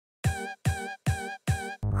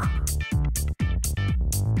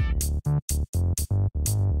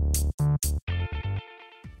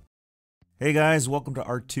Hey guys, welcome to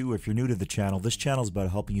Art 2. If you're new to the channel, this channel is about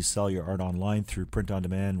helping you sell your art online through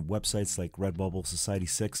print-on-demand websites like Redbubble,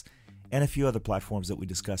 Society6, and a few other platforms that we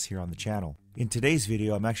discuss here on the channel. In today's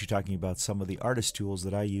video, I'm actually talking about some of the artist tools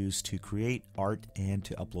that I use to create art and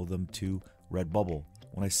to upload them to Redbubble.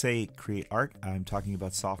 When I say create art, I'm talking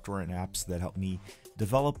about software and apps that help me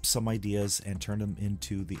develop some ideas and turn them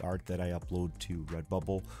into the art that I upload to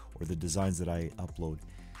Redbubble or the designs that I upload.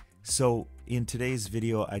 So in today's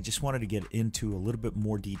video, I just wanted to get into a little bit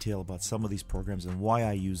more detail about some of these programs and why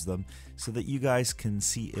I use them so that you guys can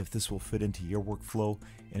see if this will fit into your workflow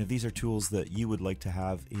and if these are tools that you would like to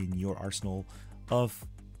have in your arsenal of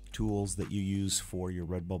tools that you use for your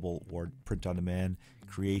Redbubble or print-on-demand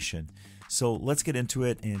creation. So let's get into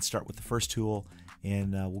it and start with the first tool,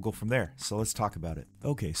 and we'll go from there. So let's talk about it.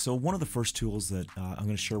 Okay, so one of the first tools that I'm going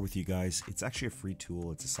to share with you guys, it's actually a free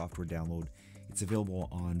tool. It's a software download. It's available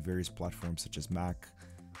on various platforms such as Mac,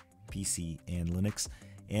 PC, and Linux.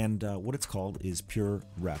 And what it's called is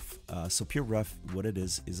PureRef. So PureRef, what it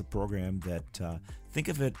is a program that, think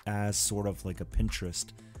of it as sort of like a Pinterest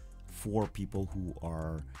for people who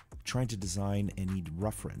are trying to design and need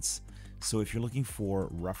reference. So if you're looking for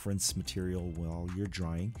reference material while you're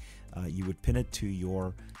drawing, you would pin it to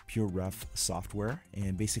your PureRef software,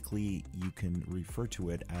 and basically you can refer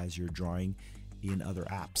to it as you're drawing in other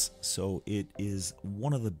apps. So it is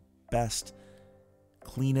one of the best,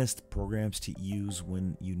 cleanest programs to use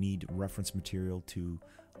when you need reference material to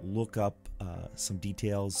look up some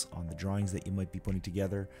details on the drawings that you might be putting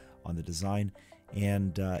together, on the design,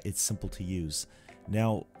 and it's simple to use.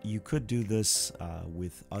 Now, you could do this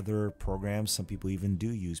with other programs. Some people even do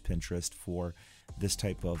use Pinterest for this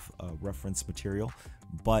type of reference material,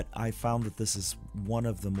 but I found that this is one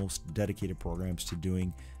of the most dedicated programs to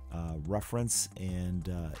doing reference, and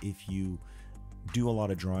if you do a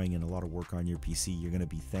lot of drawing and a lot of work on your PC, you're going to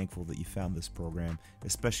be thankful that you found this program,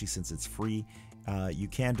 especially since it's free. You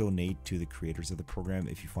can donate to the creators of the program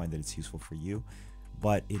if you find that it's useful for you,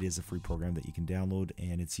 but it is a free program that you can download,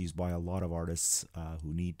 and it's used by a lot of artists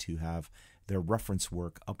who need to have their reference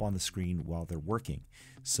work up on the screen while they're working.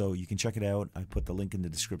 So you can check it out. I put the link in the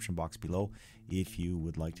description box below if you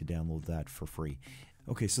would like to download that for free.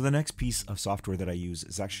 Okay, so the next piece of software that I use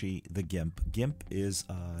is actually the GIMP. GIMP is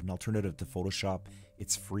an alternative to Photoshop.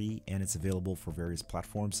 It's free and it's available for various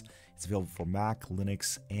platforms. It's available for Mac,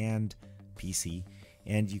 Linux, and PC,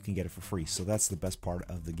 and you can get it for free. So that's the best part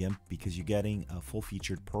of the GIMP, because you're getting a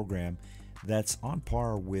full-featured program that's on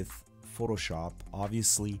par with Photoshop.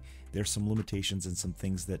 Obviously, there's some limitations and some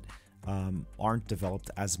things that aren't developed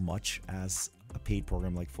as much as a paid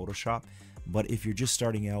program like Photoshop. But if you're just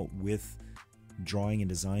starting out with drawing and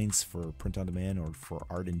designs for print-on-demand or for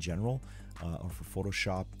art in general, or for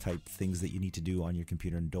Photoshop type things that you need to do on your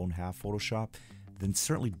computer and don't have Photoshop, then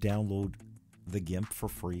certainly download the GIMP for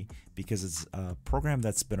free, because it's a program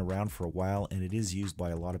that's been around for a while and it is used by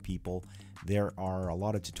a lot of people. There are a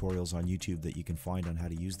lot of tutorials on YouTube that you can find on how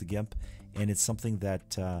to use the GIMP, and it's something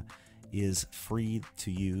that is free to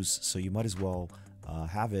use, so you might as well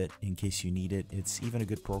have it in case you need it. It's even a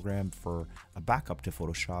good program for a backup to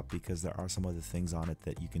Photoshop, because there are some other things on it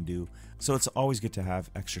that you can do. So it's always good to have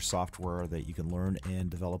extra software that you can learn and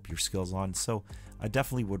develop your skills on. So I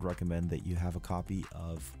definitely would recommend that you have a copy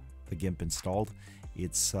of the GIMP installed.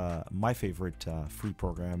 It's my favorite free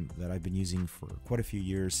program that I've been using for quite a few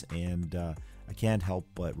years, and I can't help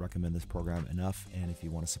but recommend this program enough. And if you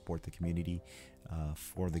want to support the community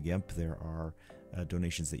for the GIMP, there are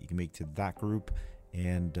donations that you can make to that group,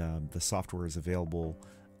 and the software is available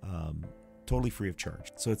totally free of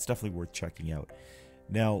charge. So it's definitely worth checking out.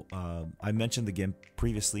 Now, I mentioned the GIMP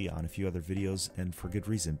previously on a few other videos, and for good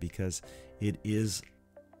reason, because it is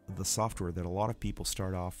the software that a lot of people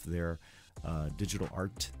start off their digital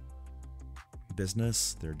art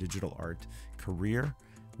business, their digital art career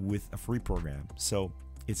with a free program. So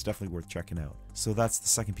it's definitely worth checking out. So that's the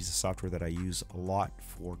second piece of software that I use a lot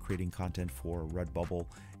for creating content for Redbubble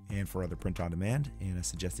and for other print-on-demand, and I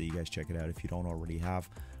suggest that you guys check it out if you don't already have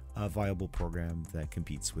a viable program that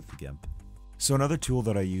competes with the GIMP. So another tool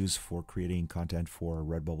that I use for creating content for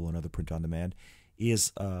Redbubble and other print-on-demand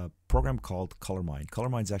is a program called ColorMind.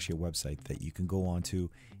 ColorMind is actually a website that you can go onto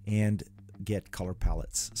and get color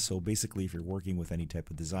palettes. So basically, if you're working with any type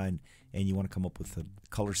of design and you want to come up with a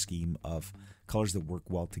color scheme of colors that work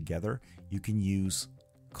well together, you can use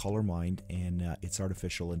ColorMind and its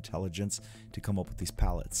artificial intelligence to come up with these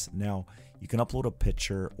palettes. Now, you can upload a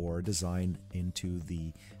picture or a design into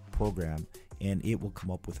the program, and it will come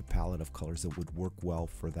up with a palette of colors that would work well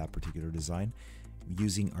for that particular design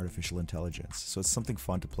using artificial intelligence. So it's something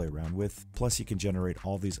fun to play around with. Plus, you can generate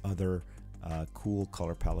all these other cool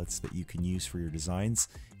color palettes that you can use for your designs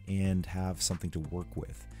and have something to work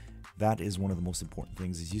with. That is one of the most important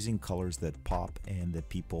things, is using colors that pop and that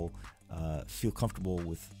people feel comfortable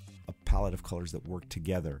with a palette of colors that work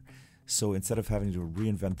together. So instead of having to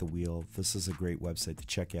reinvent the wheel, this is a great website to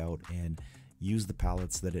check out and use the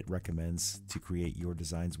palettes that it recommends to create your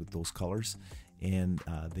designs with those colors. And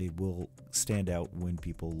they will stand out when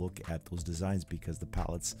people look at those designs because the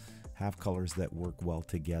palettes have colors that work well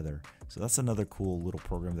together. So that's another cool little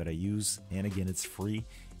program that I use. And again, it's free.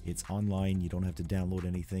 It's online. You don't have to download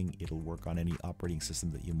anything. It'll work on any operating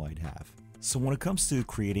system that you might have. So when it comes to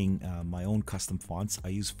creating my own custom fonts, I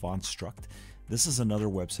use FontStruct. This is another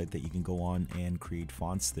website that you can go on and create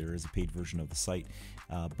fonts. There is a paid version of the site,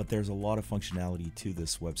 but there's a lot of functionality to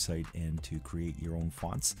this website and to create your own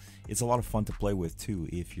fonts. It's a lot of fun to play with too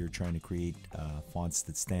if you're trying to create fonts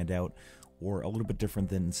that stand out or a little bit different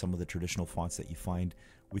than some of the traditional fonts that you find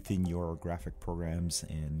within your graphic programs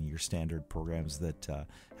and your standard programs that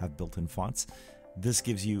have built-in fonts. This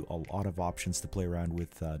gives you a lot of options to play around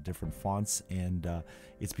with different fonts, and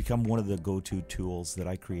it's become one of the go-to tools that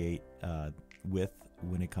I create with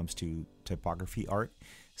when it comes to typography art.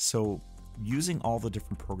 So using all the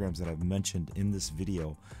different programs that I've mentioned in this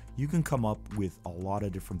video, you can come up with a lot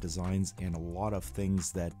of different designs and a lot of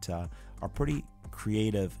things that are pretty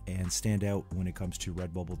creative and stand out when it comes to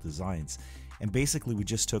Redbubble designs. And basically we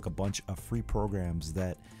just took a bunch of free programs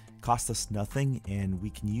that cost us nothing, and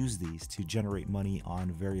we can use these to generate money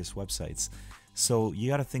on various websites. So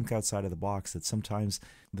you got to think outside of the box, that sometimes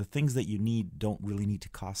the things that you need don't really need to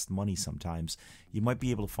cost money. Sometimes you might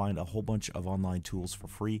be able to find a whole bunch of online tools for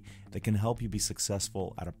free that can help you be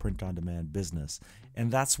successful at a print-on-demand business.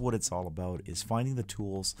 And that's what it's all about, is finding the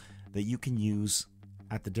tools that you can use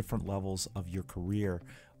at the different levels of your career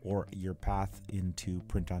or your path into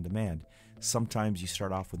print-on-demand. Sometimes you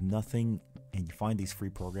start off with nothing and you find these free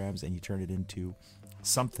programs and you turn it into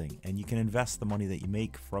something, and you can invest the money that you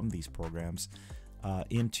make from these programs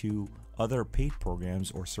into other paid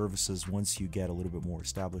programs or services once you get a little bit more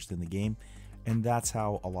established in the game. And that's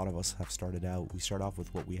how a lot of us have started out. We start off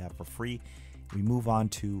with what we have for free. We move on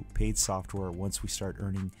to paid software once we start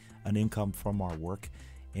earning an income from our work.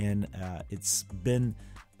 And it's been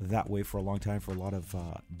that way for a long time for a lot of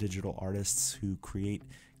digital artists who create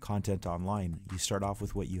content online. You start off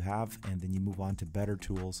with what you have, and then you move on to better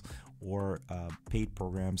tools or paid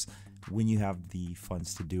programs when you have the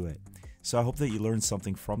funds to do it. So I hope that you learned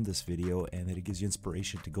something from this video and that it gives you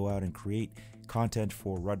inspiration to go out and create content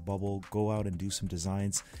for Redbubble. Go out and do some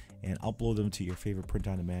designs and upload them to your favorite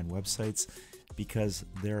print-on-demand websites, because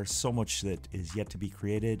there's so much that is yet to be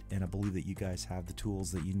created, and I believe that you guys have the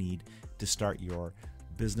tools that you need to start your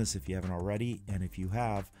business if you haven't already. And if you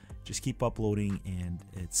have, just keep uploading, and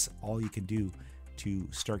it's all you can do to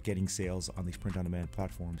start getting sales on these print-on-demand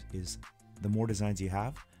platforms. Is the more designs you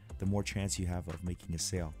have, the more chance you have of making a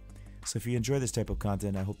sale. So if you enjoy this type of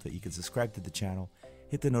content, I hope that you can subscribe to the channel,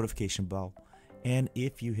 hit the notification bell, and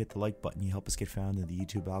if you hit the like button, you help us get found in the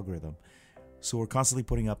YouTube algorithm. So we're constantly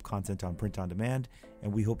putting up content on print on demand,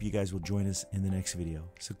 and we hope you guys will join us in the next video.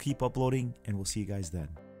 So keep uploading, and we'll see you guys then.